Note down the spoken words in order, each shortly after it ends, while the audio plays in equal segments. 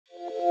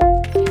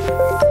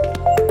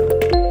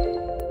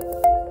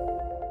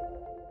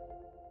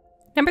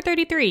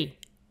33.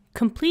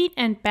 Complete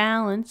and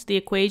balance the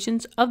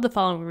equations of the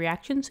following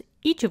reactions,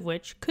 each of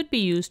which could be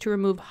used to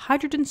remove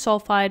hydrogen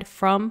sulfide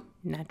from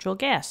natural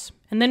gas.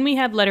 And then we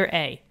have letter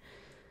A.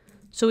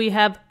 So we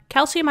have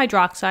calcium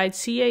hydroxide,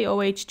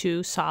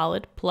 CaOH2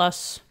 solid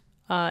plus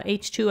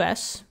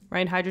H2S,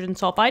 right, hydrogen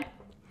sulfide.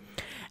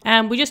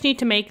 And we just need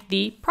to make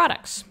the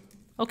products.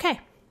 Okay,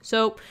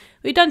 so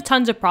we've done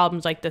tons of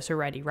problems like this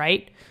already,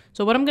 right?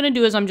 So what I'm going to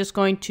do is I'm just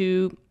going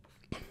to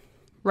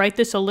write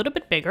this a little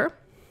bit bigger.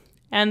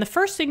 And the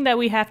first thing that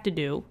we have to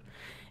do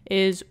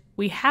is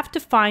we have to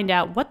find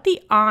out what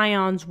the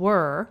ions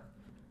were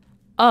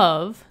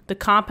of the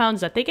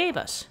compounds that they gave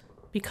us.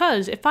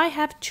 Because if I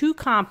have two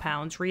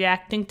compounds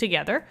reacting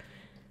together,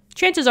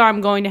 chances are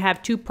I'm going to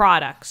have two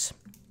products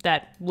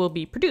that will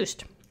be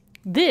produced.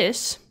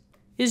 This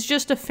is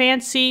just a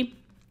fancy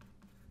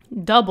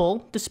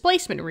double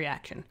displacement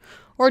reaction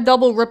or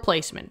double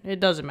replacement.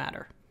 It doesn't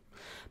matter.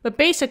 But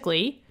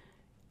basically,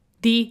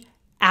 the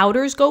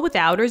outers go with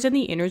outers and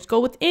the inners go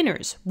with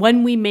inners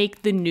when we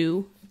make the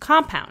new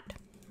compound,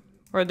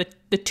 or the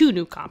two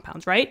new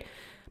compounds, right?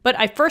 But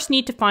I first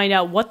need to find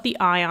out what the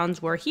ions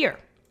were here.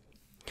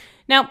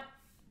 Now,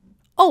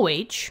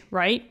 OH,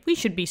 right? We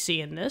should be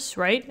seeing this,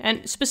 right?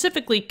 And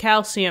specifically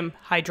calcium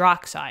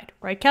hydroxide,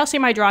 right?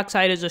 Calcium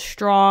hydroxide is a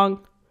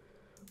strong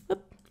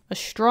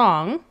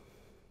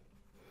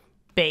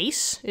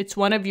base. It's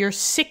one of your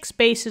 6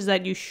 bases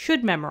that you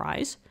should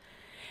memorize.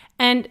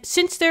 And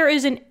since there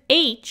is an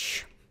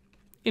H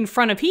in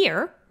front of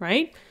here,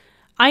 right,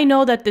 I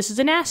know that this is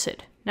an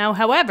acid. Now,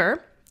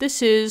 however,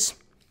 this is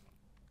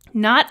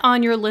not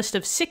on your list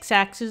of 6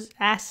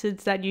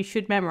 acids that you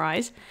should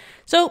memorize,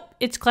 so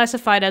it's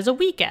classified as a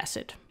weak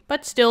acid,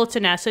 but still it's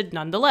an acid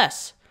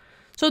nonetheless.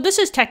 So this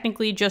is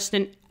technically just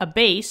a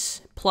base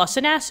plus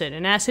an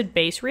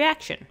acid-base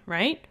reaction,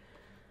 right?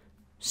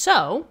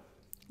 So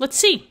let's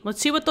see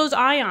what those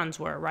ions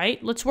were,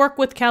 right? Let's work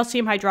with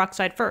calcium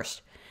hydroxide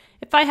first.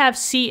 If I have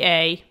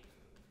CaOH2,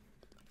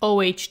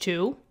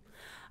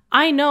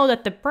 I know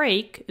that the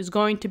break is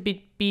going to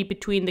be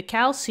between the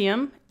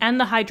calcium and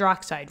the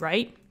hydroxide,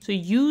 right? So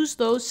use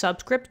those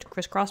subscripts to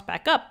crisscross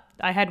back up.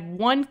 I had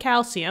 1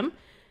 calcium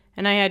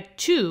and I had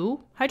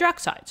 2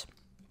 hydroxides.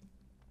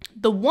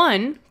 The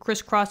 1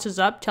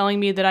 crisscrosses up, telling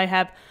me that I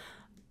have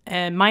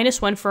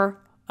 -1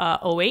 for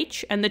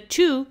OH, and the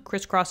 2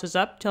 crisscrosses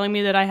up, telling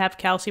me that I have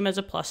calcium as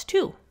a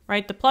 +2,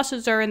 right? The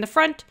pluses are in the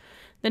front,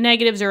 the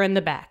negatives are in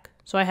the back.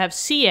 So I have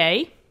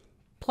Ca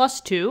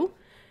 +2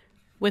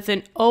 with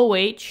an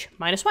OH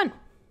 -1.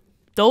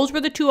 Those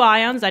were the 2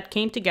 ions that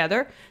came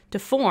together to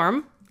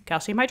form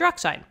calcium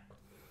hydroxide.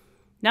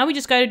 Now we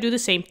just got to do the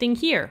same thing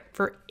here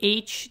for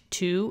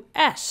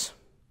H2S.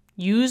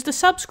 Use the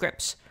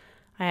subscripts.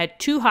 I had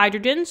 2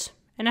 hydrogens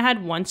and I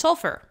had 1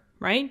 sulfur,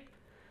 right?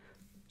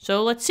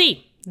 So let's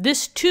see.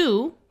 This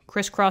 2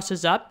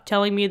 crisscrosses up,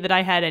 telling me that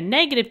I had a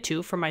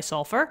 -2 for my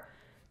sulfur.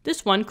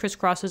 This one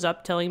crisscrosses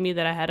up, telling me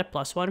that I had a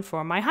 +1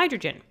 for my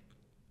hydrogen.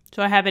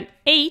 So I have an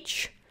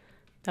H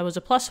that was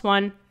a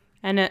 +1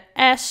 and an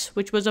S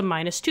which was a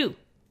 -2.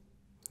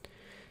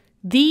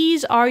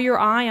 These are your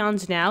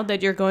ions now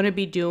that you're going to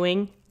be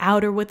doing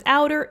outer with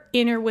outer,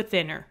 inner with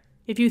inner.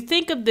 If you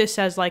think of this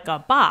as like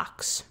a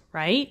box,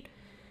 right?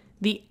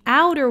 The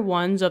outer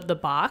ones of the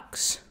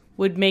box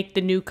would make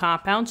the new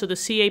compound, so the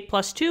Ca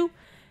 +2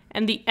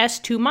 and the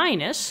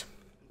S2-,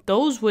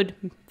 those would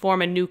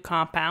form a new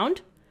compound.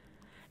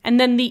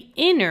 And then the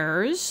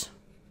inners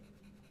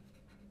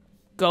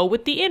go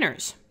with the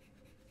inners.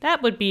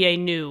 That would be a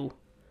new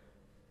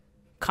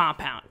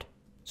compound.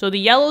 So the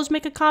yellows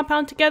make a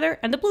compound together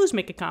and the blues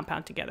make a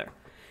compound together.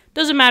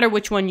 Doesn't matter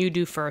which one you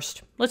do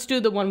first. Let's do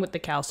the one with the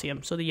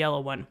calcium, so the yellow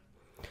one.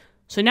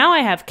 So now I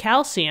have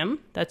calcium,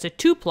 that's a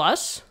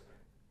 2+,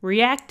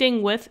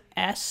 reacting with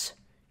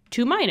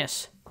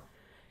S2-.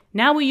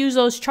 Now we use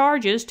those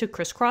charges to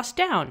crisscross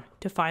down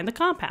to find the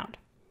compound.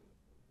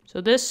 So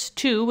this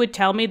 2 would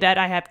tell me that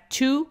I have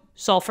 2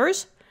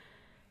 sulfurs,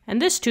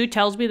 and this 2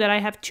 tells me that I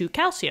have 2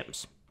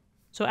 calciums.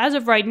 So as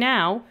of right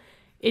now,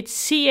 it's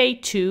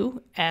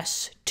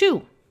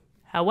Ca2S2.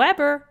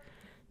 However,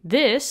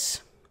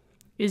 this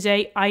is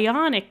an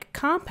ionic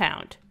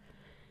compound.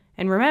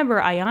 And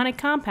remember, ionic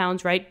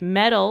compounds, right,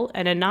 metal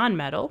and a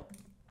nonmetal,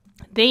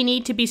 they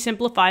need to be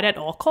simplified at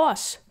all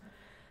costs.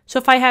 So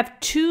if I have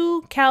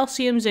 2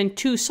 calciums and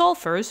 2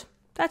 sulfurs,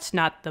 that's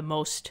not the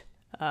most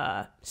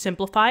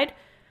simplified.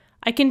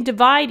 I can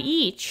divide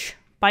each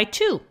by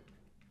 2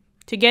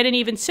 to get an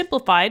even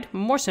simplified,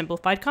 more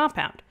simplified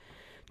compound.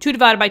 2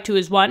 divided by 2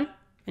 is 1,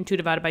 and 2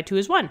 divided by 2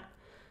 is 1.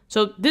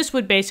 So this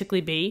would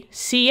basically be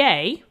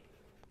CaS,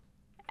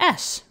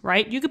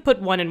 right? You could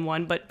put 1 and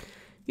 1, but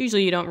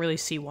usually you don't really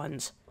see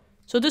 1s.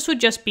 So this would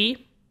just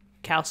be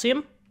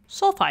calcium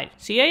sulfide,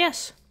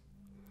 CaS.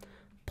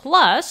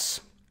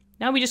 Plus,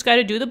 now we just got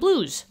to do the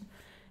blues.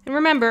 And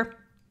remember,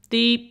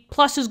 the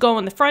pluses go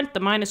in the front, the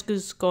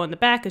minuses go in the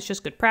back. It's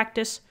just good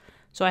practice.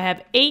 So I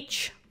have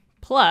H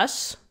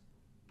plus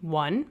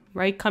 1,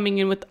 right, coming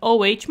in with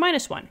OH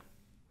minus 1.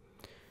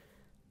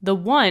 The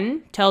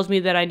 1 tells me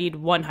that I need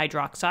 1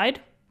 hydroxide.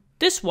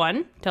 this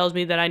one tells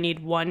me that I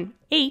need one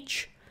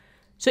H.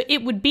 So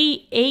it would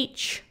be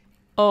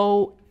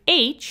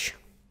HOH,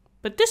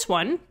 but this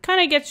one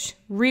kind of gets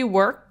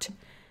reworked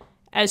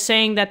as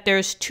saying that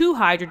there's 2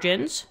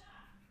 hydrogens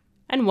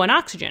and 1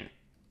 oxygen.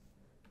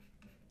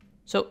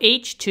 So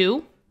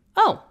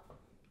H2O.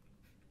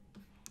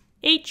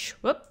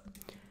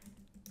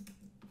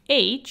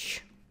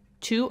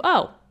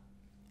 H2O.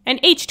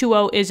 And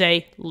H2O is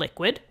a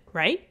liquid,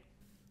 right?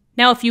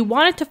 Now, if you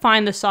wanted to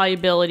find the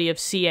solubility of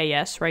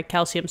CaS, right,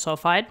 calcium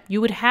sulfide, you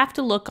would have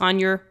to look on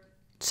your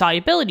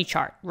solubility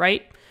chart,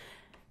 right?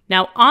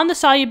 Now, on the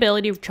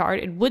solubility chart,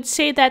 it would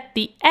say that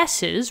the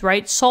S's,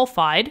 right,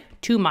 sulfide,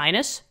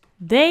 2-,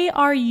 they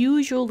are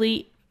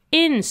usually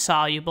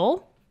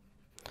insoluble,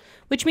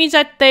 which means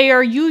that they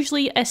are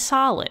usually a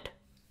solid.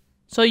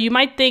 So you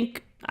might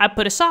think, I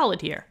put a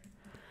solid here.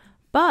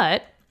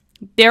 But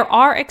there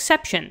are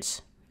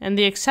exceptions, and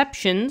the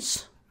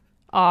exceptions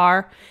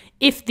are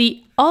if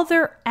the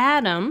other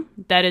atom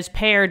that is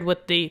paired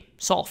with the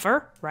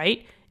sulfur,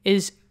 right,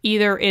 is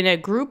either in a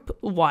group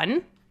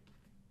 1,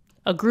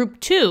 a group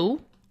 2,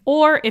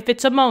 or if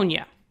it's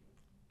ammonia,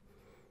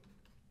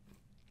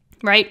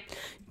 right?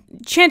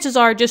 Chances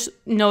are just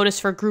notice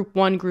for group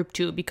 1, group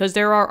 2, because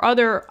there are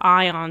other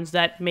ions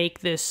that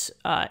make this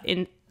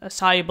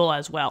insoluble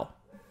as well.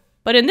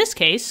 But in this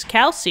case,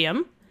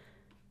 calcium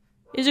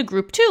is a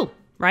group 2,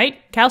 right?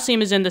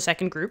 Calcium is in the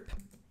second group,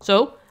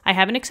 so I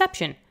have an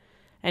exception.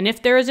 And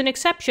if there is an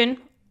exception,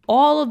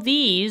 all of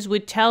these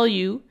would tell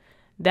you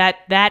that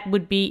that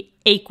would be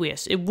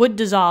aqueous. It would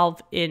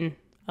dissolve in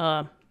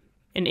an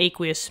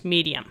aqueous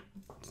medium.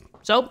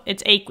 So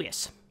it's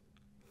aqueous.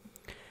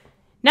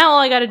 Now all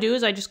I got to do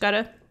is I just got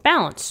to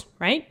balance,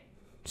 right?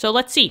 So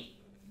let's see.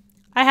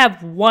 I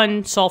have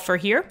 1 sulfur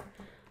here.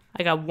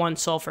 I got 1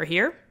 sulfur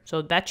here,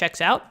 so that checks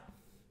out.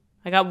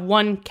 I got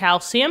 1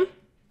 calcium.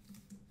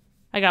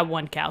 I got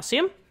 1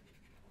 calcium,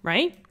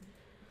 right?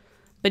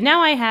 But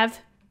now I have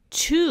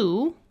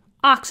 2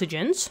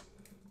 oxygens,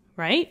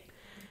 right?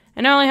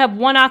 And I only have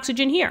 1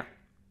 oxygen here.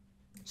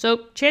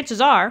 So chances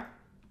are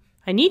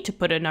I need to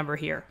put a number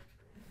here.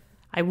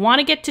 I want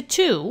to get to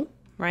 2,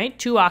 right?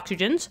 2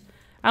 oxygens.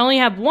 I only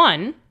have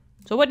 1,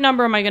 so what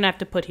number am I going to have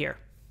to put here?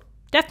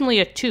 Definitely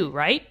a 2,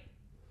 right?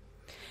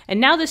 And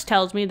now this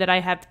tells me that I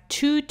have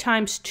 2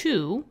 times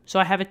 2, so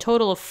I have a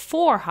total of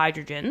 4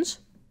 hydrogens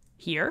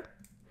here.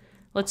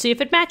 Let's see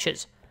if it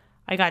matches.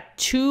 I got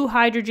 2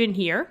 hydrogen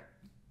here,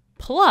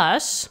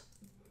 plus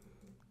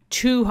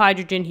 2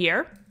 hydrogen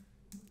here.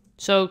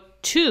 So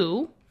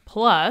 2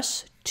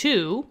 plus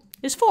 2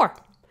 is 4.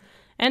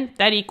 And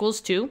that equals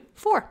to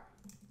 4.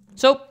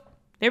 So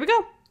there we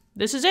go.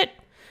 This is it.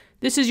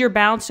 This is your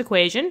balanced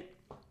equation.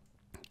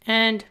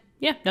 And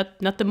yeah,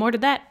 nothing more to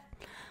that.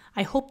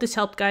 I hope this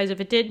helped, guys.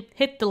 If it did,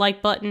 hit the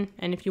like button.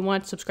 And if you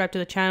want to subscribe to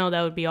the channel,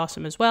 that would be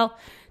awesome as well.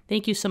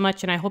 Thank you so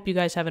much, and I hope you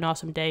guys have an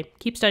awesome day.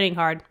 Keep studying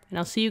hard, and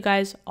I'll see you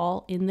guys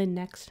all in the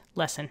next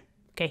lesson.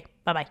 Okay,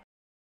 bye-bye.